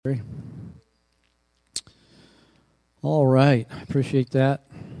right. I appreciate that.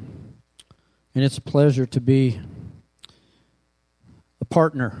 And it's a pleasure to be a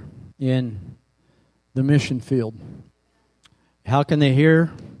partner in the mission field. How can they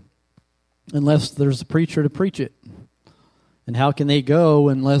hear unless there's a preacher to preach it? And how can they go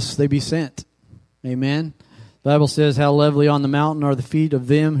unless they be sent? Amen. The Bible says, how lovely on the mountain are the feet of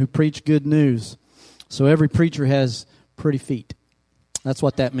them who preach good news. So every preacher has pretty feet. That's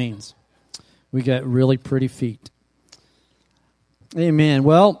what that means. We got really pretty feet. Amen.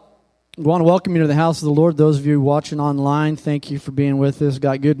 Well, I want to welcome you to the house of the Lord. Those of you watching online, thank you for being with us.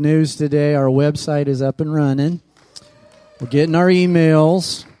 Got good news today. Our website is up and running. We're getting our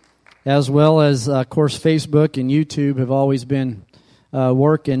emails, as well as, of course, Facebook and YouTube have always been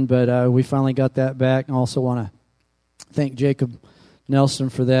working, but we finally got that back. I also want to thank Jacob Nelson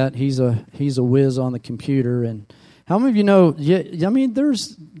for that. He's a whiz on the computer. And how many of you know? I mean,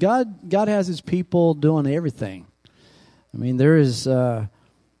 there's God has His people doing everything. I mean, there is.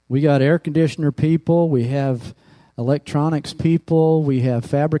 We got air conditioner people. We have electronics people. We have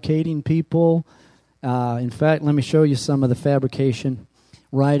fabricating people. In fact, let me show you some of the fabrication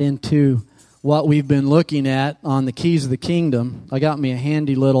right into what we've been looking at on the keys of the kingdom. I got me a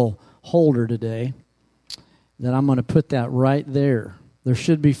handy little holder today that I'm going to put that right there. There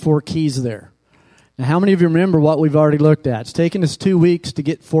should be 4 keys there. Now, how many of you remember what we've already looked at? It's taken us 2 weeks to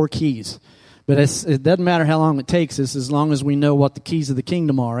get 4 keys. But it doesn't matter how long it takes us as long as we know what the keys of the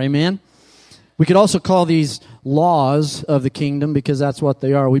kingdom are. Amen? We could also call these laws of the kingdom because that's what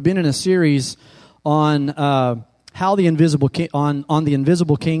they are. We've been in a series on how the invisible on the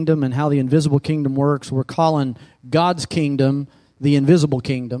invisible kingdom and how the invisible kingdom works. We're calling God's kingdom the invisible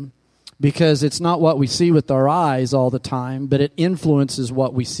kingdom because it's not what we see with our eyes all the time, but it influences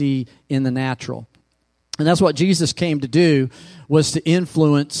what we see in the natural. And that's what Jesus came to do, was to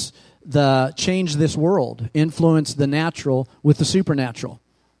change this world, influence the natural with the supernatural.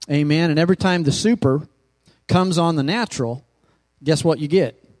 Amen. And every time the super comes on the natural, guess what you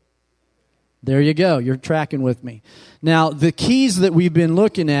get? There you go. You're tracking with me. Now, the keys that we've been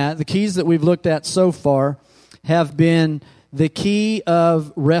looking at, the keys that we've looked at so far, have been the key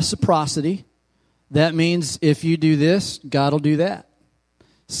of reciprocity. That means if you do this, God will do that.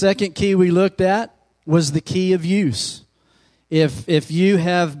 Second key we looked at was the key of use. If you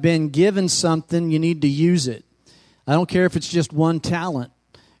have been given something, you need to use it. I don't care if it's just one talent.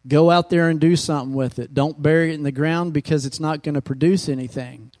 Go out there and do something with it. Don't bury it in the ground because it's not going to produce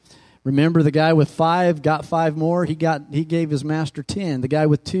anything. Remember, the guy with 5 got 5 more. He gave his master 10. The guy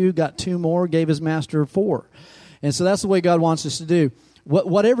with 2 got 2 more, gave his master 4. And so that's the way God wants us to do.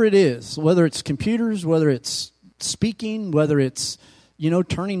 Whatever it is, whether it's computers, whether it's speaking, whether it's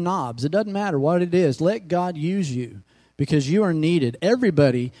turning knobs, it doesn't matter what it is. Let God use you. Because you are needed.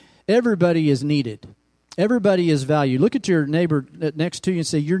 Everybody is needed. Everybody is valued. Look at your neighbor next to you and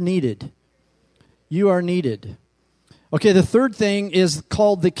say, you're needed. You are needed. Okay, the third thing is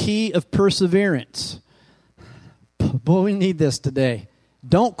called the key of perseverance. Boy, we need this today.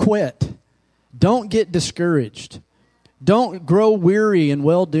 Don't quit. Don't get discouraged. Don't grow weary in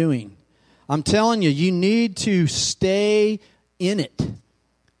well-doing. I'm telling you, you need to stay in it.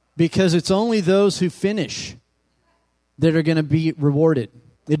 Because it's only those who finish that are going to be rewarded.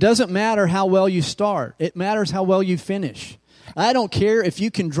 It doesn't matter how well you start. It matters how well you finish. I don't care if you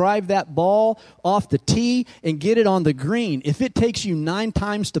can drive that ball off the tee and get it on the green. If it takes you 9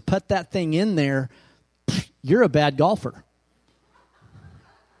 times to put that thing in there, you're a bad golfer.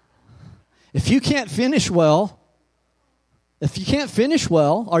 If you can't finish well,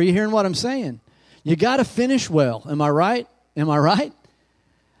 are you hearing what I'm saying? You got to finish well. Am I right? Am I right?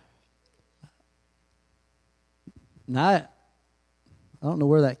 Now, I don't know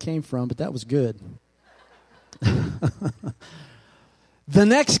where that came from, but that was good. The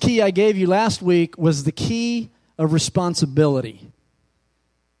next key I gave you last week was the key of responsibility.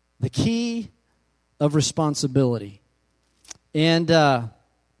 The key of responsibility. And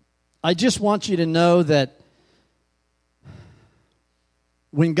I just want you to know that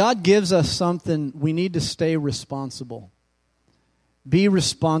when God gives us something, we need to stay responsible. Be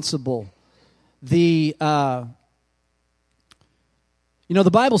responsible. The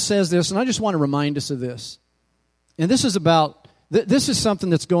Bible says this, and I just want to remind us of this. And this is something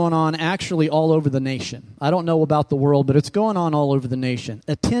that's going on actually all over the nation. I don't know about the world, but it's going on all over the nation.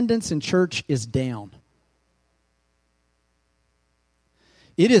 Attendance in church is down.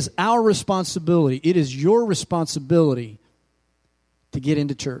 It is our responsibility. It is your responsibility to get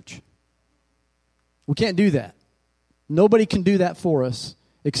into church. We can't do that. Nobody can do that for us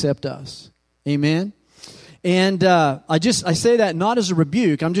except us. Amen? And I say that not as a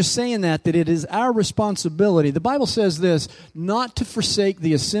rebuke. I'm just saying that it is our responsibility. The Bible says this, not to forsake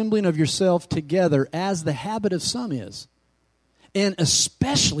the assembling of yourself together as the habit of some is. And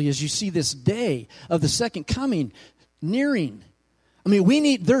especially as you see this day of the second coming nearing. I mean,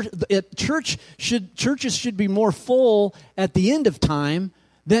 churches should be more full at the end of time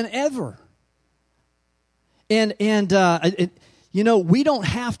than ever. We don't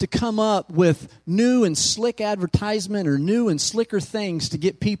have to come up with new and slick advertisement or new and slicker things to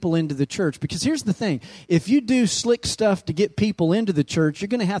get people into the church. Because here's the thing. If you do slick stuff to get people into the church, you're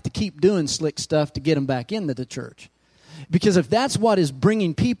going to have to keep doing slick stuff to get them back into the church. Because if that's what is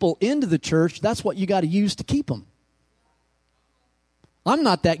bringing people into the church, that's what you got to use to keep them. I'm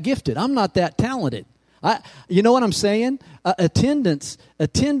not that gifted. I'm not that talented. You know what I'm saying? Attendance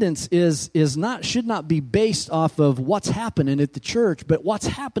should not be based off of what's happening at the church, but what's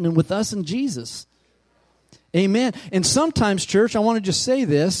happening with us and Jesus. Amen. And sometimes, church, I want to just say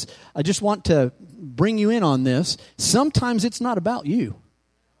this. I just want to bring you in on this. Sometimes it's not about you.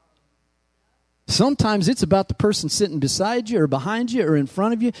 Sometimes it's about the person sitting beside you or behind you or in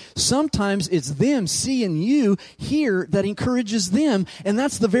front of you. Sometimes it's them seeing you here that encourages them, and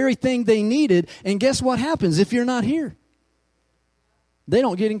that's the very thing they needed. And guess what happens if you're not here? They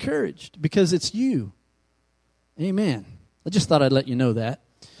don't get encouraged because it's you. Amen. I just thought I'd let you know that.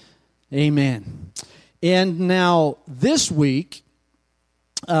 Amen. And now this week,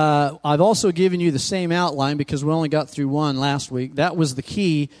 I've also given you the same outline because we only got through one last week. That was the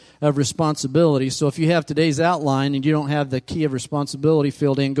key of responsibility. So if you have today's outline and you don't have the key of responsibility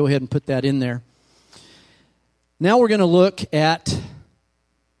filled in, go ahead and put that in there. Now we're going to look at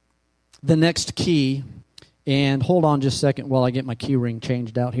the next key. And hold on just a second while I get my key ring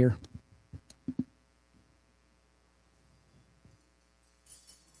changed out here.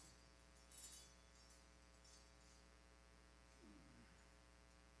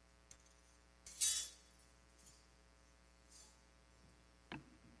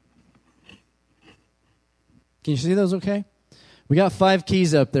 Can you see those okay? We got 5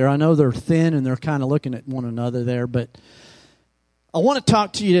 keys up there. I know they're thin and they're kind of looking at one another there, but I want to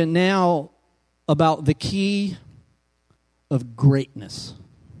talk to you now about the key of greatness.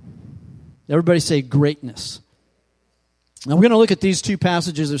 Everybody say greatness. Now we're going to look at these 2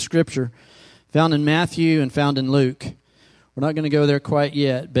 passages of Scripture found in Matthew and found in Luke. We're not going to go there quite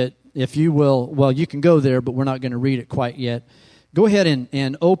yet, but if you will, well, you can go there, but we're not going to read it quite yet. Go ahead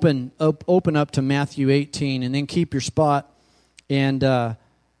and open up to Matthew 18 and then keep your spot and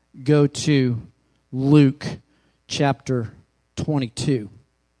go to Luke chapter 22.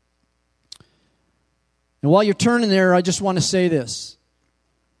 And while you're turning there, I just want to say this.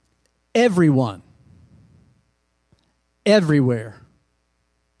 Everyone, everywhere,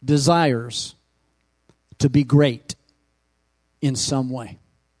 desires to be great in some way.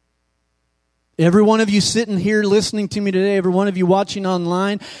 Every one of you sitting here listening to me today, every one of you watching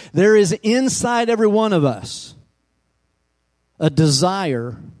online, there is inside every one of us a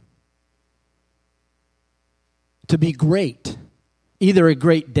desire to be great. Either a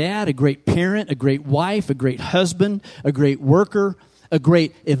great dad, a great parent, a great wife, a great husband, a great worker, a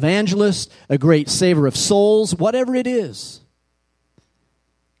great evangelist, a great saver of souls, whatever it is.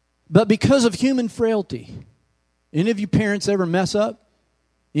 But because of human frailty, any of you parents ever mess up?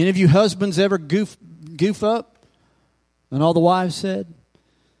 Any of you husbands ever goof up? And all the wives said?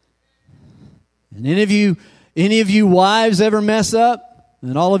 And any of you wives ever mess up?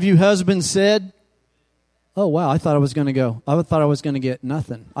 And all of you husbands said? Oh, wow, I thought I was going to go. I thought I was going to get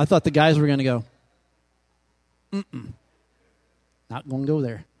nothing. I thought the guys were going to go, not going to go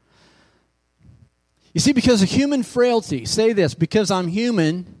there. You see, because of human frailty, say this, because I'm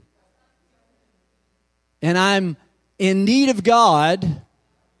human and I'm in need of God,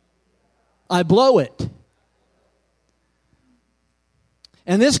 I blow it.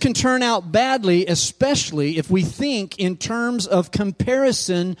 And this can turn out badly, especially if we think in terms of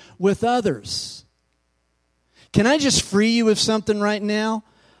comparison with others. Can I just free you of something right now?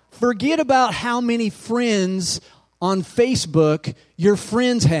 Forget about how many friends on Facebook your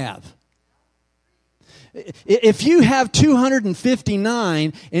friends have. If you have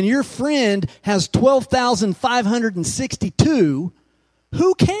 259 and your friend has 12,562,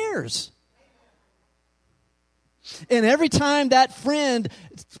 who cares? And every time that friend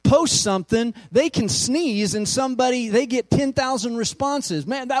posts something, they can sneeze and they get 10,000 responses.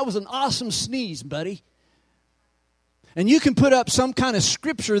 Man, that was an awesome sneeze, buddy. And you can put up some kind of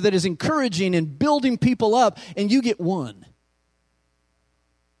scripture that is encouraging and building people up, and you get one.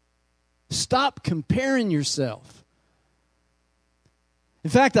 Stop comparing yourself. In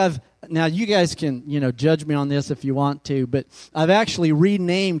fact, now you guys can, judge me on this if you want to, but I've actually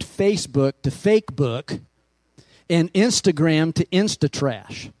renamed Facebook to Fakebook and Instagram to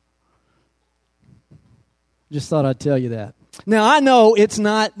Instatrash. Just thought I'd tell you that. Now, I know it's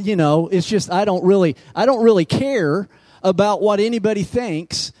not, it's just I don't really care about what anybody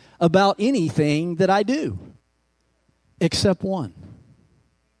thinks about anything that I do, except one.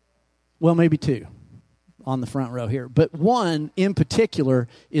 Well, maybe two on the front row here. But one in particular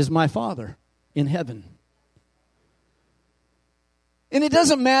is my Father in heaven. And it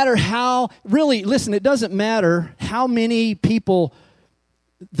doesn't matter it doesn't matter how many people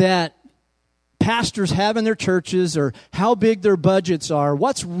that pastors have in their churches or how big their budgets are.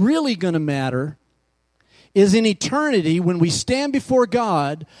 What's really going to matter is in eternity, when we stand before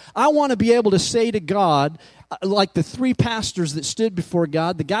God, I want to be able to say to God, like the three pastors that stood before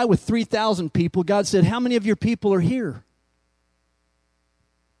God, the guy with 3,000 people, God said, how many of your people are here?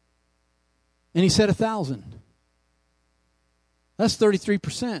 And he said 1,000. That's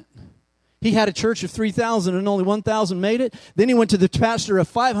 33%. He had a church of 3,000 and only 1,000 made it. Then he went to the pastor of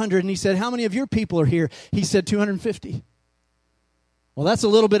 500 and he said, how many of your people are here? He said 250. Well, that's a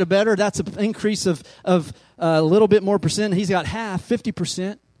little bit better. That's an increase of a little bit more percent. He's got half,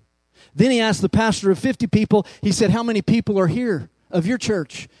 50%. Then he asked the pastor of 50 people, he said, how many people are here of your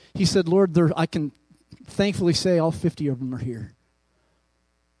church? He said, Lord, I can thankfully say all 50 of them are here.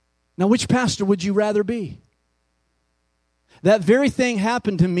 Now, which pastor would you rather be? That very thing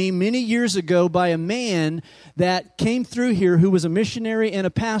happened to me many years ago by a man that came through here who was a missionary and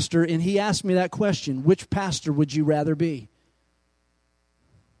a pastor, and he asked me that question, which pastor would you rather be?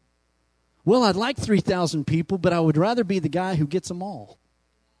 Well, I'd like 3,000 people, but I would rather be the guy who gets them all.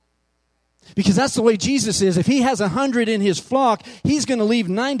 Because that's the way Jesus is. If he has 100 in his flock, he's going to leave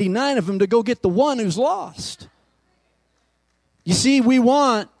 99 of them to go get the one who's lost. You see, we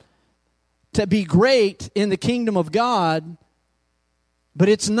want to be great in the kingdom of God, but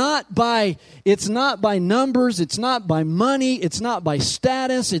it's not by numbers, it's not by money, it's not by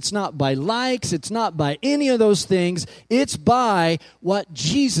status, it's not by likes, it's not by any of those things. It's by what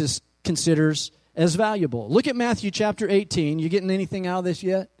Jesus considers as valuable. Look at Matthew chapter 18. You getting anything out of this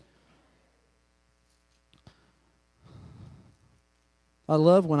yet? I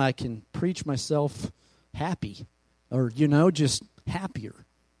love when I can preach myself happy or, just happier.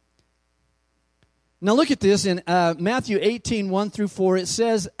 Now look at this in Matthew 18, 1 through 4. It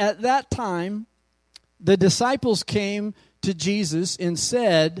says, at that time, the disciples came to Jesus and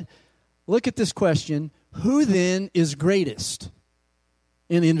said, look at this question, who then is greatest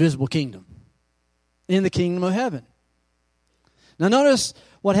in the invisible kingdom, in the kingdom of heaven? Now notice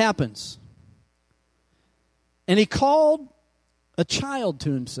what happens. And he called a child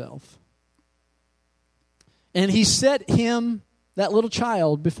to himself, and he set him, that little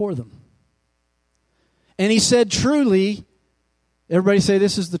child, before them. And he said, truly, everybody say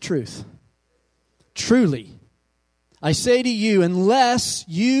this is the truth. Truly, I say to you, unless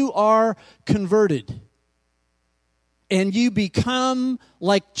you are converted and you become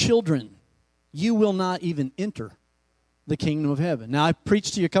like children, you will not even enter the kingdom of heaven. Now, I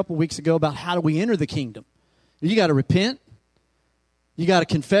preached to you a couple weeks ago about how do we enter the kingdom. You got to repent. You got to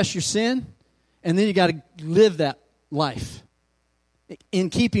confess your sin. And then you got to live that life. In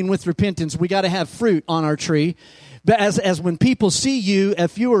keeping with repentance, we got to have fruit on our tree. But as when people see you,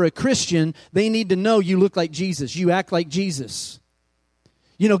 if you are a Christian, they need to know you look like Jesus. You act like Jesus.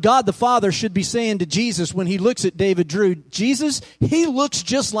 God the Father should be saying to Jesus when he looks at David Drew, Jesus, he looks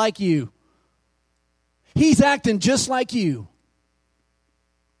just like you. He's acting just like you.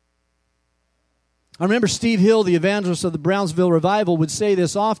 I remember Steve Hill, the evangelist of the Brownsville Revival, would say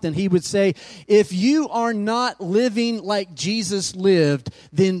this often. He would say, if you are not living like Jesus lived,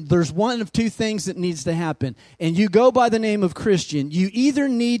 then there's one of two things that needs to happen. And you go by the name of Christian. You either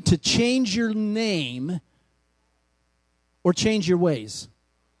need to change your name or change your ways.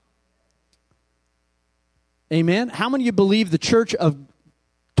 Amen? How many of you believe the church of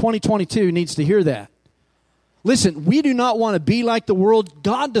 2022 needs to hear that? Listen, we do not want to be like the world.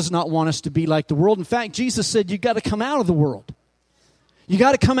 God does not want us to be like the world. In fact, Jesus said you've got to come out of the world. You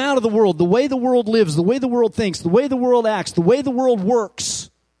got to come out of the world, the way the world lives, the way the world thinks, the way the world acts, the way the world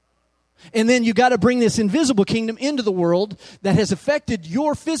works. And then you got to bring this invisible kingdom into the world that has affected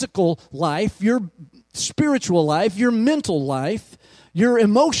your physical life, your spiritual life, your mental life, your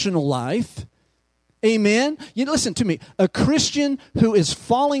emotional life. Amen? Listen to me. A Christian who is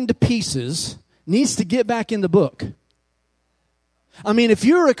falling to pieces needs to get back in the book. I mean, if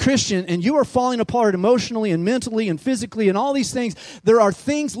you're a Christian and you are falling apart emotionally and mentally and physically and all these things, there are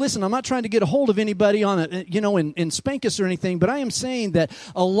things, listen, I'm not trying to get a hold of anybody on it, and spank us or anything, but I am saying that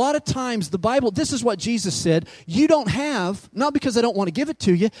a lot of times the Bible, this is what Jesus said, you don't have, not because I don't want to give it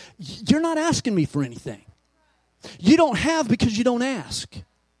to you, you're not asking me for anything. You don't have because you don't ask.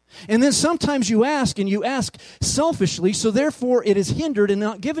 And then sometimes you ask and you ask selfishly, so therefore it is hindered and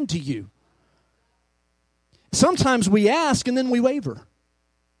not given to you. Sometimes we ask and then we waver.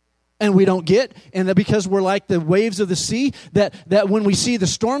 And we don't get, and that because we're like the waves of the sea, that when we see the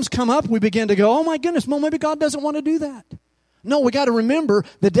storms come up, we begin to go, oh my goodness, well, maybe God doesn't want to do that. No, we got to remember,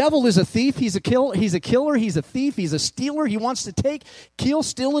 the devil is a thief, he's a killer, he's a thief, he's a stealer. He wants to take, kill,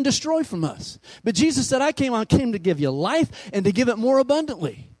 steal, and destroy from us. But Jesus said, I came to give you life and to give it more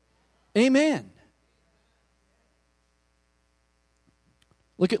abundantly. Amen.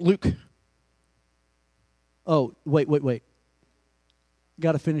 Look at Luke. Oh, wait.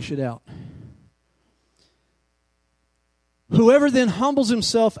 Got to finish it out. Whoever then humbles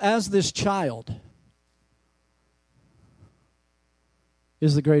himself as this child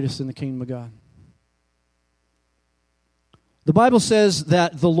is the greatest in the kingdom of God. The Bible says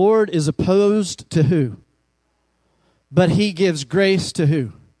that the Lord is opposed to who? But He gives grace to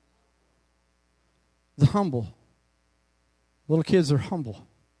who? The humble. Little kids are humble.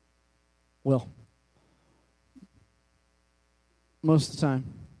 Well, most of the time.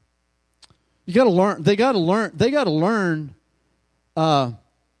 You got to learn. They got to learn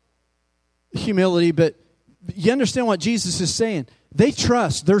humility. But you understand what Jesus is saying. They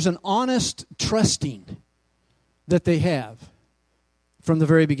trust. There's an honest trusting that they have from the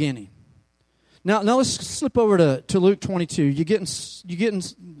very beginning. Now let's slip over to Luke 22. You getting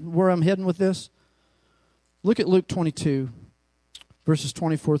where I'm heading with this? Look at Luke 22, verses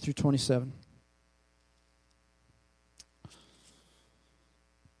 24 through 27.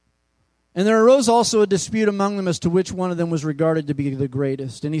 And there arose also a dispute among them as to which one of them was regarded to be the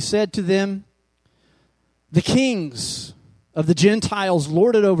greatest. And he said to them, the kings of the Gentiles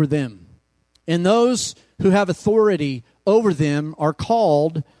lord it over them, and those who have authority over them are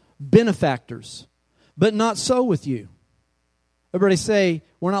called benefactors. But not so with you. Everybody say,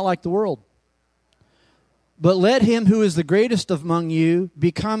 we're not like the world. But let him who is the greatest among you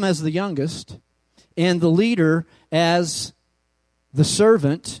become as the youngest, and the leader as the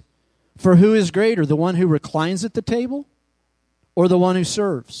servant. For who is greater, the one who reclines at the table or the one who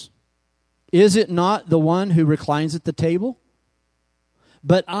serves? Is it not the one who reclines at the table?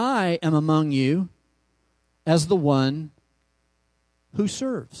 But I am among you as the one who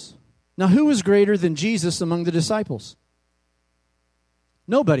serves. Now, who is greater than Jesus among the disciples?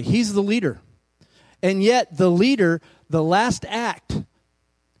 Nobody. He's the leader. And yet the leader, the last act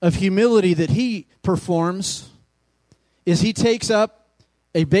of humility that he performs is he takes up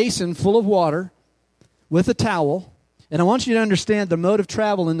a basin full of water with a towel. And I want you to understand the mode of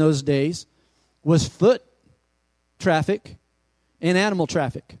travel in those days was foot traffic and animal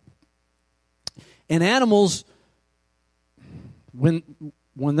traffic. And animals, when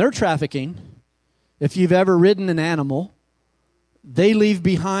they're trafficking, if you've ever ridden an animal, they leave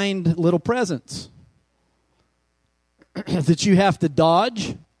behind little presents that you have to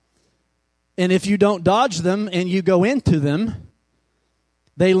dodge. And if you don't dodge them and you go into them,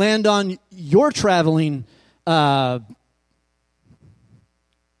 they land on your traveling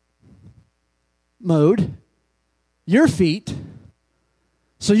mode, your feet.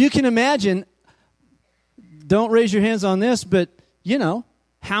 So you can imagine, don't raise your hands on this, but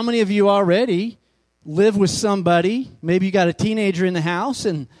how many of you already live with somebody, maybe you got a teenager in the house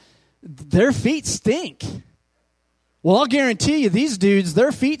and their feet stink. Well, I'll guarantee you these dudes,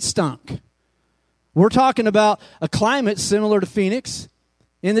 their feet stunk. We're talking about a climate similar to Phoenix.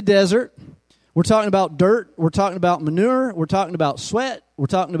 In the desert, we're talking about dirt, we're talking about manure, we're talking about sweat, we're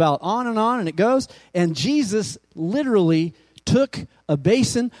talking about on, and it goes. And Jesus literally took a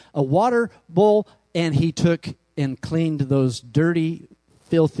basin, a water bowl, and he took and cleaned those dirty,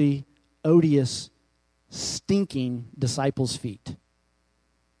 filthy, odious, stinking disciples' feet.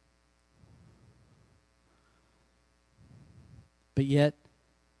 But yet,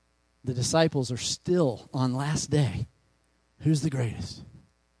 the disciples are still on last day. Who's the greatest?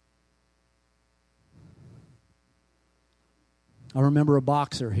 I remember a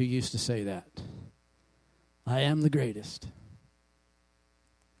boxer who used to say that. I am the greatest.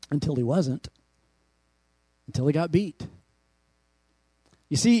 Until he wasn't. Until he got beat.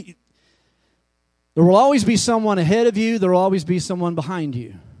 You see, there will always be someone ahead of you. There will always be someone behind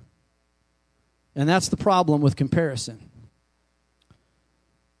you. And that's the problem with comparison.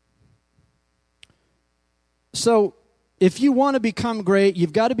 So, if you want to become great,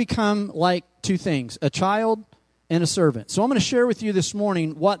 you've got to become like two things, a child and a servant. So I'm going to share with you this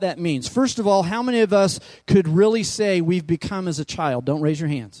morning what that means. First of all, how many of us could really say we've become as a child? Don't raise your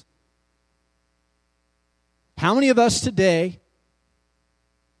hands. How many of us today,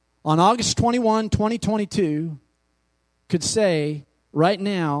 on August 21, 2022, could say, right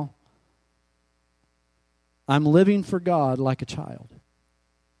now, I'm living for God like a child?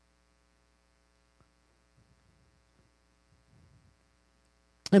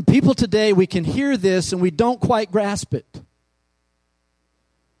 And people today, we can hear this and we don't quite grasp it.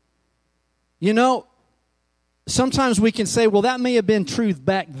 You know, sometimes we can say, well, that may have been truth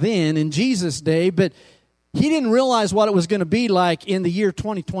back then in Jesus' day, but he didn't realize what it was going to be like in the year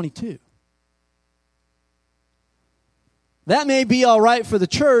 2022. That may be all right for the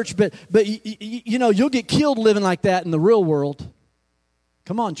church, but you know, you'll get killed living like that in the real world.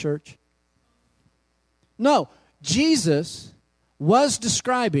 Come on, church. No, Jesus was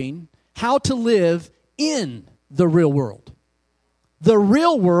describing how to live in the real world. The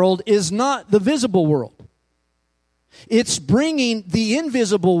real world is not the visible world. It's bringing the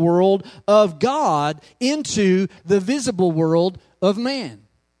invisible world of God into the visible world of man.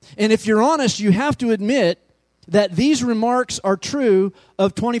 And if you're honest, you have to admit that these remarks are true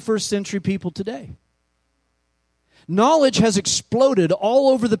of 21st century people today. Knowledge has exploded all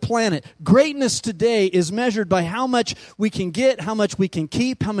over the planet. Greatness today is measured by how much we can get, how much we can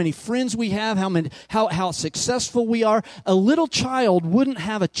keep, how many friends we have, how successful we are. A little child wouldn't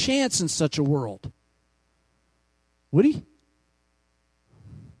have a chance in such a world. Would he?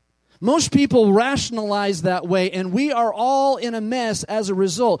 Most people rationalize that way, and we are all in a mess as a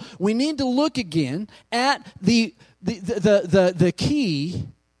result. We need to look again at the key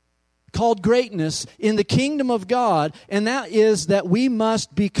called greatness in the kingdom of God, and that is that we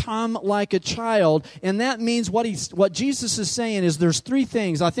must become like a child. And that means what Jesus is saying is there's three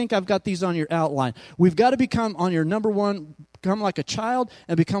things. I think I've got these on your outline. We've got to become, on your number one, become like a child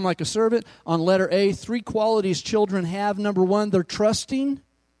and become like a servant. On letter A, three qualities children have. Number one, they're trusting.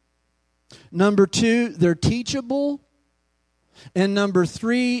 Number two, they're teachable. And number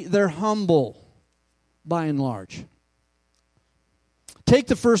three, they're humble, by and large. Take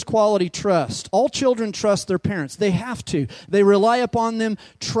the first quality, trust. All children trust their parents. They have to. They rely upon them,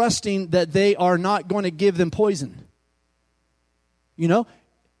 trusting that they are not going to give them poison. You know,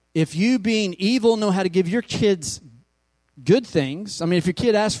 if you, being evil, know how to give your kids good things, I mean, if your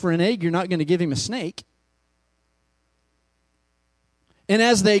kid asks for an egg, you're not going to give him a snake. And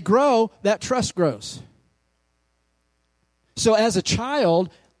as they grow, that trust grows. So as a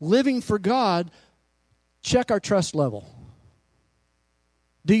child, living for God, check our trust level.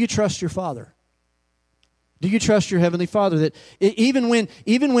 Do you trust your Father? Do you trust your Heavenly Father that even when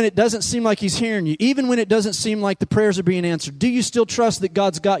it doesn't seem like He's hearing you, even when it doesn't seem like the prayers are being answered, do you still trust that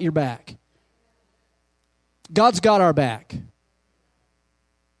God's got your back? God's got our back.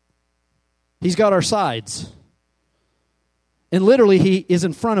 He's got our sides. And literally, He is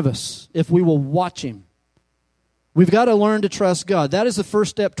in front of us if we will watch Him. We've got to learn to trust God. That is the first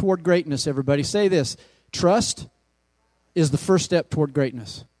step toward greatness, everybody. Say this: trust is the first step toward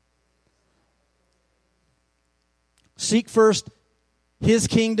greatness. Seek first His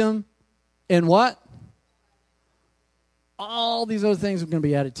kingdom, and what? All these other things are going to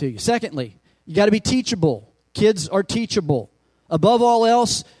be added to you. Secondly, you got to be teachable. Kids are teachable. Above all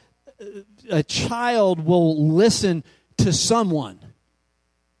else, a child will listen to someone.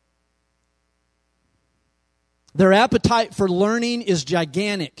 Their appetite for learning is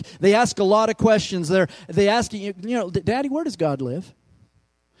gigantic. They ask a lot of questions. They ask, you know, Daddy, where does God live?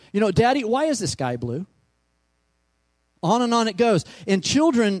 You know, Daddy, why is the sky blue? On and on it goes. And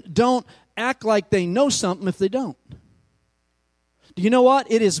children don't act like they know something if they don't. Do you know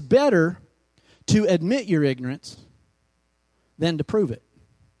what? It is better to admit your ignorance than to prove it.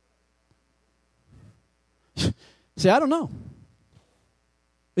 Say, I don't know.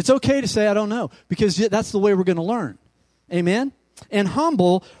 It's okay to say, I don't know, because that's the way we're going to learn. Amen? And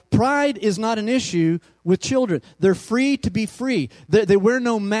humble, pride is not an issue with children. They're free to be free. They wear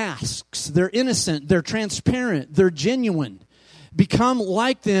no masks. They're innocent. They're transparent. They're genuine. Become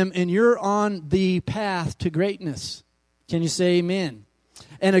like them, and you're on the path to greatness. Can you say amen?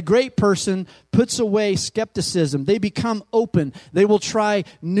 And a great person puts away skepticism. They become open. They will try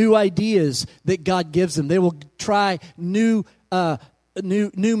new ideas that God gives them. They will try new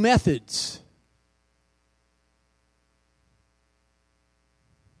methods.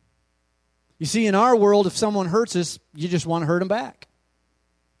 You see, in our world, if someone hurts us, you just want to hurt them back.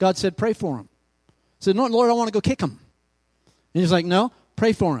 God said, pray for them. I said, no, Lord, I want to go kick them. And He's like, no,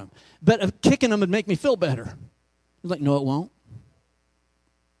 pray for them. But kicking them would make me feel better. He's like, no, it won't.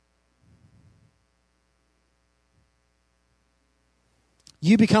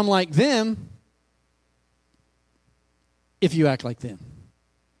 You become like them if you act like them.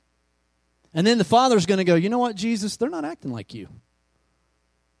 And then the Father's going to go, you know what, Jesus? They're not acting like you.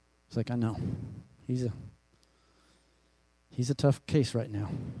 It's like, I know. He's a tough case right now.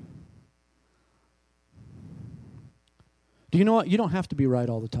 Do you know what? You don't have to be right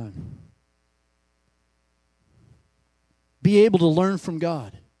all the time. Be able to learn from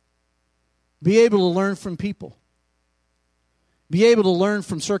God. Be able to learn from people. Be able to learn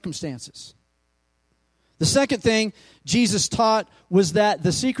from circumstances. The second thing Jesus taught was that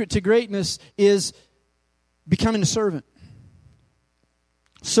the secret to greatness is becoming a servant.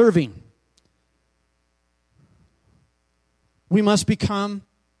 Serving. We must become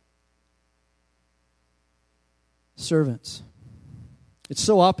servants. It's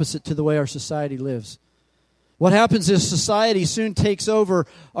so opposite to the way our society lives. What happens is society soon takes over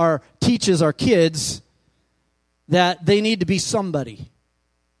teaches our kids that they need to be somebody.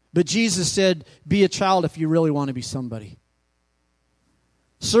 But Jesus said, be a child if you really want to be somebody.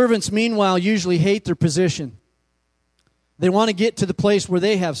 Servants, meanwhile, usually hate their position. They want to get to the place where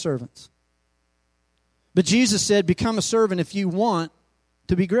they have servants. But Jesus said, become a servant if you want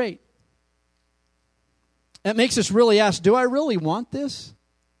to be great. That makes us really ask, do I really want this?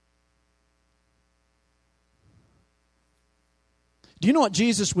 Do you know what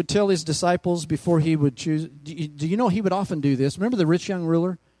Jesus would tell his disciples before he would choose? Do you know he would often do this? Remember the rich young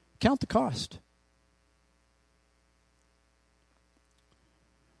ruler? Count the cost.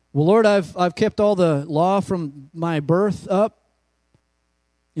 Well, Lord, I've kept all the law from my birth up.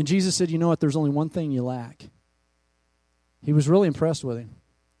 And Jesus said, you know what? There's only one thing you lack. He was really impressed with him.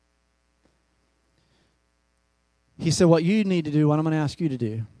 He said, what you need to do, what I'm going to ask you to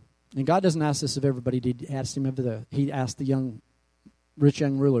do. And God doesn't ask this of everybody. He asked the rich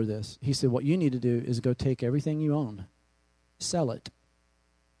young ruler this. He said, what you need to do is go take everything you own, sell it,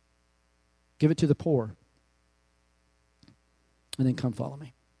 give it to the poor, and then come follow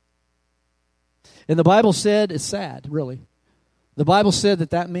me. And the Bible said, it's sad, really. The Bible said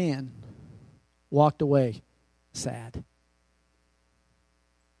that man walked away sad.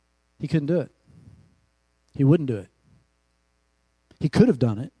 He couldn't do it. He wouldn't do it. He could have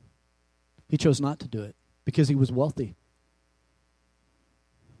done it. He chose not to do it because he was wealthy.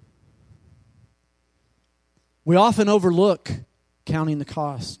 We often overlook counting the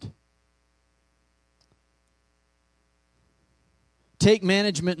cost. Take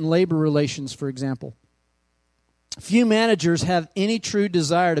management and labor relations, for example. Few managers have any true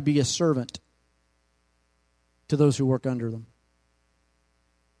desire to be a servant to those who work under them.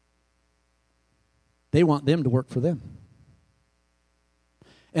 They want them to work for them.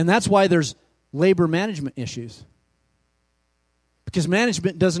 And that's why there's labor management issues. Because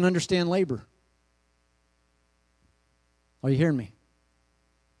management doesn't understand labor. Are you hearing me?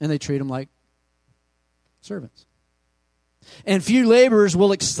 And they treat them like servants. And few laborers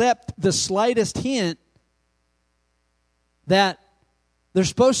will accept the slightest hint that they're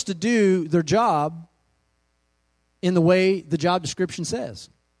supposed to do their job in the way the job description says.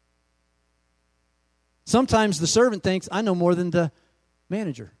 Sometimes the servant thinks, I know more than the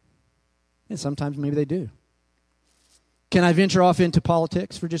manager. And sometimes maybe they do. Can I venture off into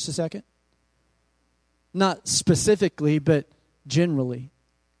politics for just a second? Not specifically, but generally.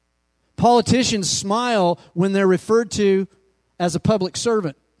 Politicians smile when they're referred to as a public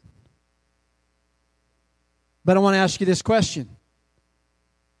servant. But I want to ask you this question.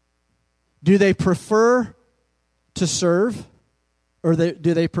 Do they prefer to serve, or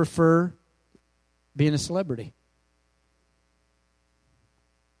do they prefer being a celebrity?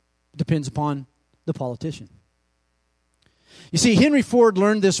 Depends upon the politician. You see, Henry Ford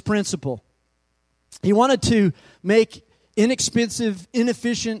learned this principle. He wanted to make inexpensive,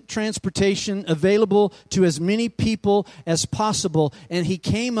 inefficient transportation available to as many people as possible, and he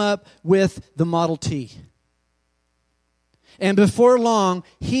came up with the Model T. And before long,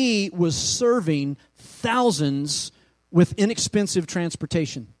 he was serving thousands with inexpensive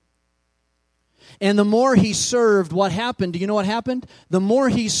transportation. And the more he served, what happened? Do you know what happened? The more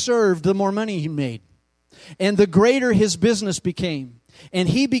he served, the more money he made. And the greater his business became. And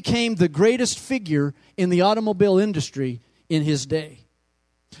he became the greatest figure in the automobile industry in his day.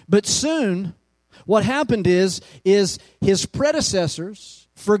 But soon, what happened is his predecessors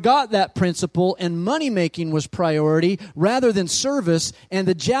forgot that principle, and money-making was priority rather than service, and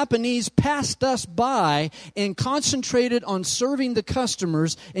the Japanese passed us by and concentrated on serving the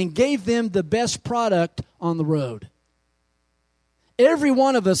customers and gave them the best product on the road. Every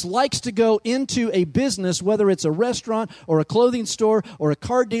one of us likes to go into a business, whether it's a restaurant or a clothing store or a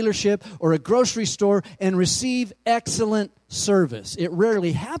car dealership or a grocery store, and receive excellent service. It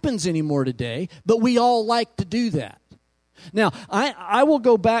rarely happens anymore today, but we all like to do that. Now, I will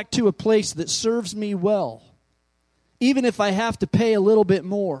go back to a place that serves me well, even if I have to pay a little bit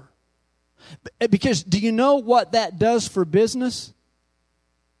more. Because do you know what that does for business?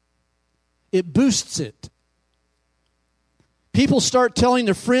 It boosts it. People start telling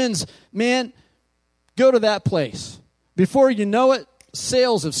their friends, man, go to that place. Before you know it,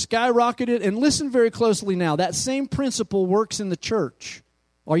 sales have skyrocketed. And listen very closely now. That same principle works in the church.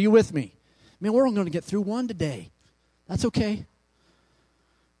 Are you with me? Man, we're only going to get through one today. That's okay.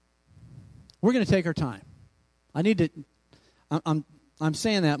 We're going to take our time. I'm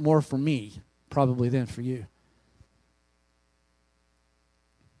saying that more for me, probably, than for you.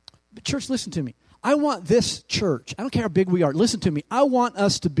 But church, listen to me. I want this church, I don't care how big we are, listen to me. I want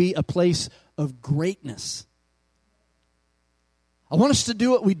us to be a place of greatness. I want us to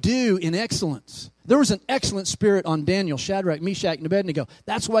do what we do in excellence. There was an excellent spirit on Daniel, Shadrach, Meshach, and Abednego.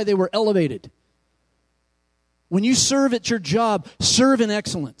 That's why they were elevated. When you serve at your job, serve in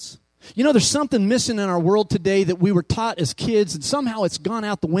excellence. You know, there's something missing in our world today that we were taught as kids, and somehow it's gone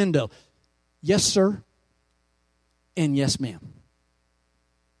out the window. Yes, sir, and yes, ma'am.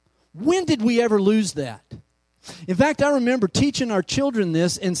 When did we ever lose that? In fact, I remember teaching our children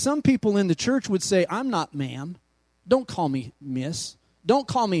this, and some people in the church would say, I'm not ma'am. Don't call me miss. Don't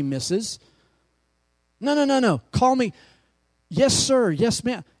call me missus. No. Call me, yes, sir, yes,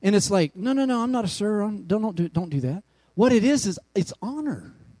 ma'am. And it's like, no, I'm not a sir. Don't do that. What it is it's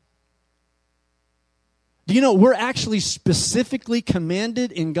honor. Do you know we're actually specifically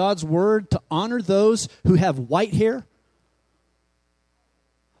commanded in God's word to honor those who have white hair?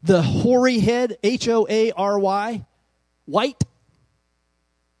 The hoary head, Hoary, white.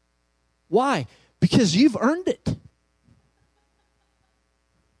 Why? Because you've earned it.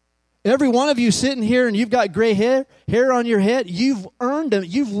 Every one of you sitting here and you've got gray hair on your head, you've earned it.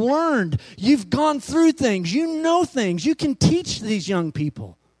 You've learned. You've gone through things. You know things. You can teach these young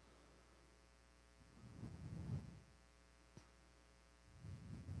people.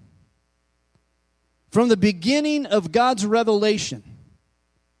 From the beginning of God's revelation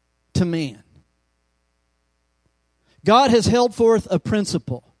to man, God has held forth a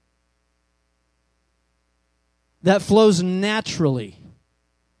principle that flows naturally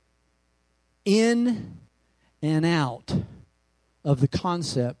in and out of the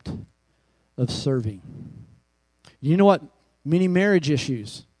concept of serving. You know what? Many marriage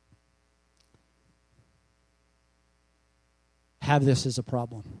issues have this as a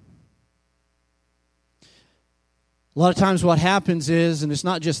problem. A lot of times what happens is, and it's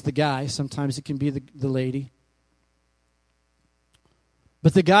not just the guy, sometimes it can be the lady,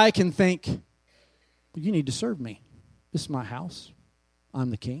 but the guy can think, well, you need to serve me. This is my house.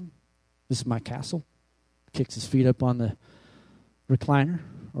 I'm the king. This is my castle. Kicks his feet up on the recliner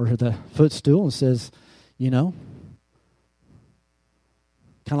or the footstool and says, you know,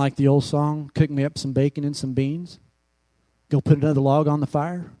 kind of like the old song, cook me up some bacon and some beans. Go put another log on the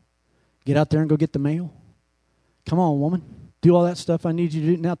fire. Get out there and go get the mail. Come on, woman. Do all that stuff I need you to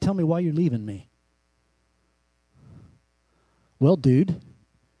do. Now tell me why you're leaving me. Well, dude,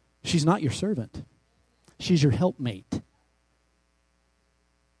 she's not your servant. She's your helpmate. I'm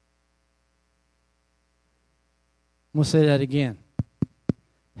going to say that again.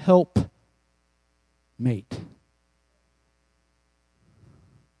 Helpmate.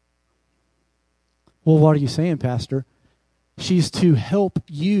 Well, what are you saying, Pastor? She's to help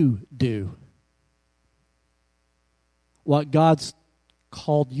you do what God's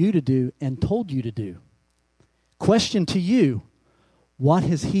called you to do and told you to do. Question to you, what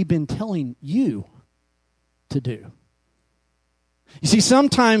has He been telling you to do? You see,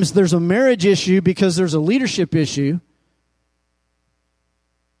 sometimes there's a marriage issue because there's a leadership issue,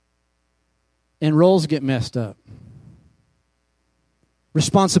 and roles get messed up.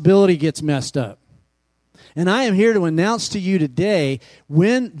 Responsibility gets messed up. And I am here to announce to you today,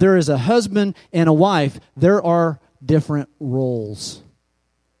 when there is a husband and a wife, there are different roles.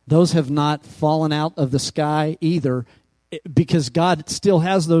 Those have not fallen out of the sky either, because God still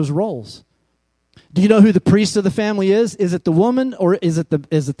has those roles. Do you know who the priest of the family is? Is it the woman, or is it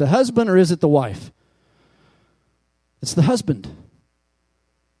the husband, or is it the wife? It's the husband.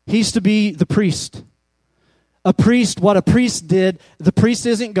 He's to be the priest. A priest, what a priest did, the priest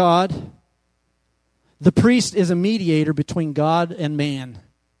isn't God. The priest is a mediator between God and man.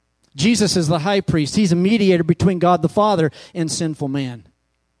 Jesus is the high priest. He's a mediator between God the Father and sinful man.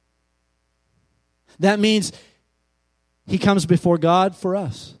 That means He comes before God for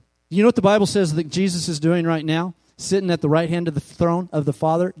us. You know what the Bible says that Jesus is doing right now? Sitting at the right hand of the throne of the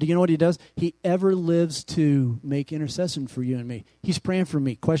Father. Do you know what he does? He ever lives to make intercession for you and me. He's praying for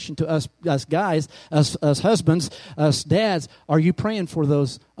me. Question to us guys, us husbands, us dads, are you praying for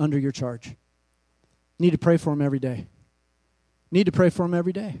those under your charge? Need to pray for them every day. Need to pray for them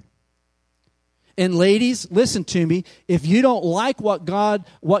every day. And ladies, listen to me. If you don't like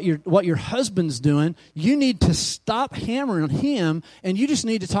what your husband's doing, you need to stop hammering on him, and you just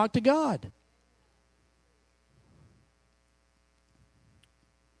need to talk to God.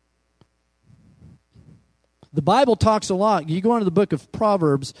 The Bible talks a lot. You go into the book of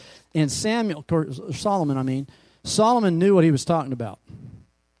Proverbs, and Solomon knew what he was talking about.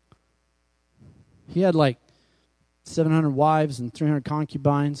 He had like 700 wives and 300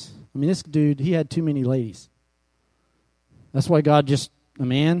 concubines. I mean, this dude, he had too many ladies. That's why God just, a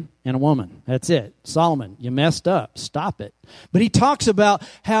man and a woman. That's it. Solomon, you messed up. Stop it. But he talks about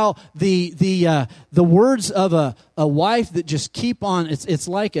how the words of a wife that just keep on, it's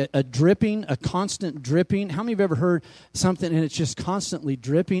like a dripping, a constant dripping. How many of you have ever heard something and it's just constantly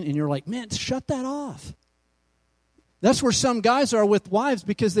dripping and you're like, man, shut that off. That's where some guys are with wives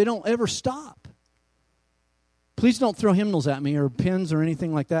because they don't ever stop. Please don't throw hymnals at me or pins or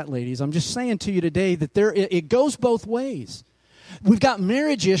anything like that, ladies. I'm just saying to you today that it goes both ways. We've got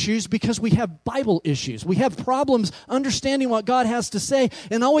marriage issues because we have Bible issues. We have problems understanding what God has to say,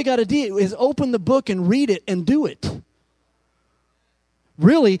 and all we got to do is open the book and read it and do it.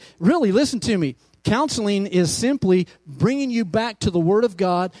 Really, listen to me. Counseling is simply bringing you back to the Word of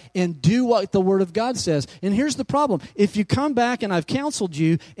God and do what the Word of God says. And here's the problem. If you come back and I've counseled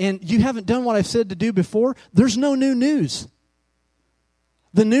you and you haven't done what I've said to do before, there's no new news.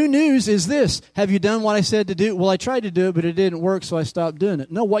 The new news is this. Have you done what I said to do? Well, I tried to do it, but it didn't work, so I stopped doing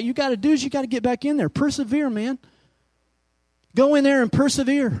it. No, what you got to do is you got to get back in there. Persevere, man. Go in there and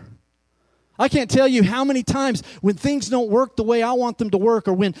persevere. I can't tell you how many times when things don't work the way I want them to work,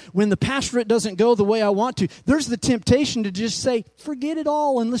 or when the pastorate doesn't go the way I want to, there's the temptation to just say, forget it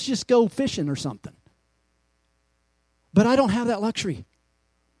all and let's just go fishing or something. But I don't have that luxury.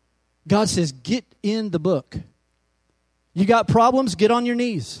 God says, get in the book. You got problems? Get on your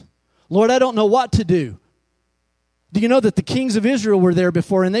knees. Lord, I don't know what to do. Do you know that the kings of Israel were there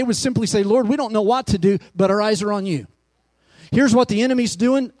before, and they would simply say, Lord, we don't know what to do, but our eyes are on you. Here's what the enemy's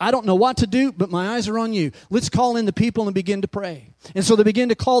doing. I don't know what to do, but my eyes are on you. Let's call in the people and begin to pray. And so they begin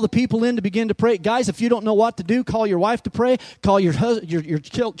to call the people in to begin to pray. Guys, if you don't know what to do, call your wife to pray. Call your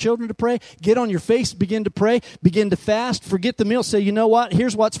children to pray. Get on your face, begin to pray. Begin to fast. Forget the meal. Say, you know what?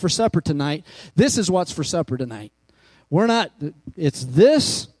 Here's what's for supper tonight. This is what's for supper tonight. It's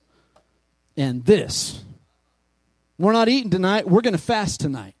this and this. We're not eating tonight. We're going to fast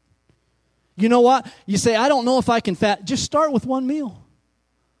tonight. You know what? You say, I don't know if I can fast. Just start with one meal.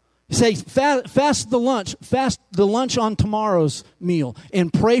 You say, fast the lunch on tomorrow's meal,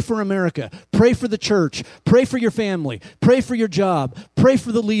 and pray for America. Pray for the church. Pray for your family. Pray for your job. Pray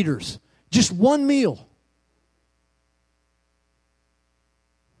for the leaders. Just one meal.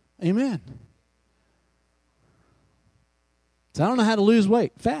 Amen. So I don't know how to lose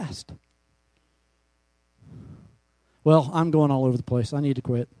weight. Fast. Well, I'm going all over the place. I need to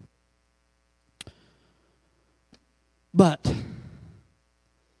quit. But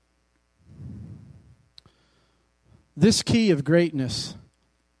this key of greatness,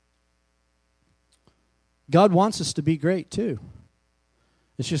 God wants us to be great too.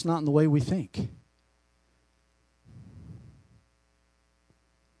 It's just not in the way we think.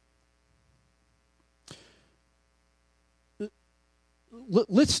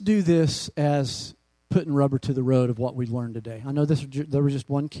 Let's do this as putting rubber to the road of what we learned today. I know there was just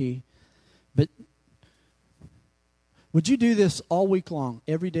one key, but would you do this all week long,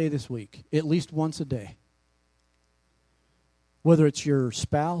 every day this week, at least once a day? Whether it's your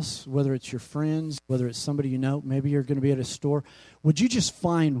spouse, whether it's your friends, whether it's somebody you know, maybe you're going to be at a store. Would you just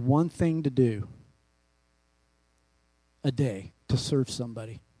find one thing to do a day to serve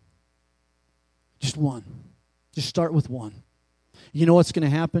somebody? Just one. Just start with one. You know what's going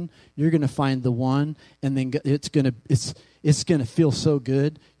to happen? You're going to find the one, and then it's going to feel so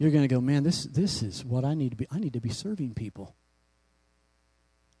good. You're going to go, man, this is what I need to be. I need to be serving people.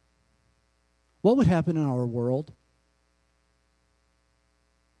 What would happen in our world,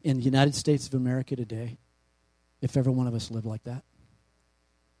 in the United States of America today, if every one of us lived like that?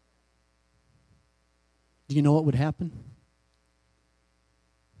 Do you know what would happen?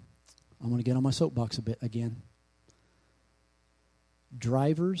 I'm going to get on my soapbox a bit again.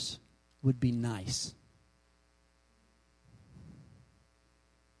 Drivers would be nice.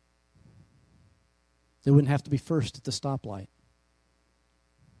 They wouldn't have to be first at the stoplight.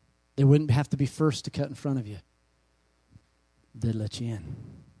 They wouldn't have to be first to cut in front of you. They'd let you in.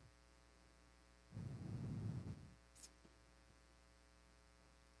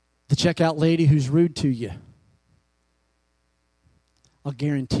 The checkout lady who's rude to you, I'll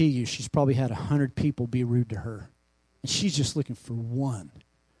guarantee you she's probably had 100 people be rude to her. And she's just looking for one.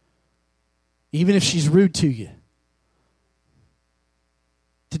 Even if she's rude to you,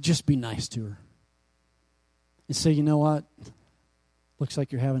 to just be nice to her. And say, you know what? Looks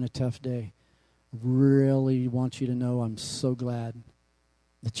like you're having a tough day. Really want you to know I'm so glad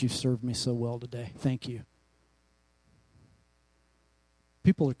that you've served me so well today. Thank you.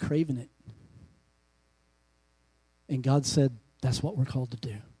 People are craving it. And God said that's what we're called to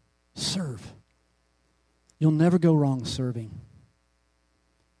do. Serve. You'll never go wrong serving.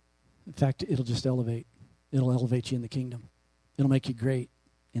 In fact, it'll just elevate. It'll elevate you in the kingdom. It'll make you great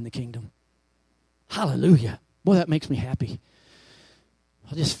in the kingdom. Hallelujah. Boy, that makes me happy.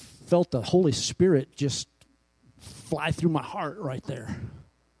 I just felt the Holy Spirit just fly through my heart right there.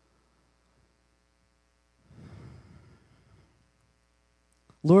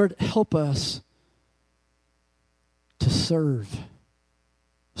 Lord, help us to serve.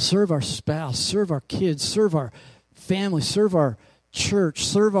 Serve our spouse, serve our kids, serve our family, serve our church,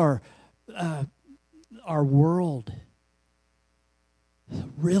 serve our world.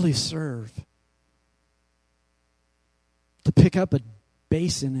 Really serve. To pick up a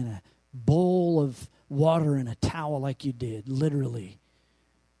basin and a bowl of water and a towel like you did, literally.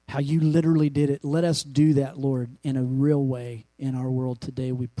 How you literally did it. Let us do that, Lord, in a real way in our world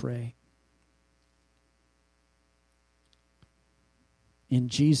today, we pray. In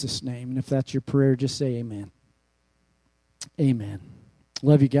Jesus' name. And if that's your prayer, just say amen. Amen.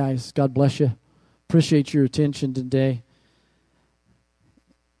 Love you guys. God bless you. Appreciate your attention today.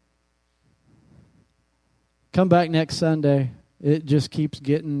 Come back next Sunday. It just keeps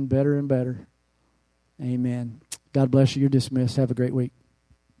getting better and better. Amen. God bless you. You're dismissed. Have a great week.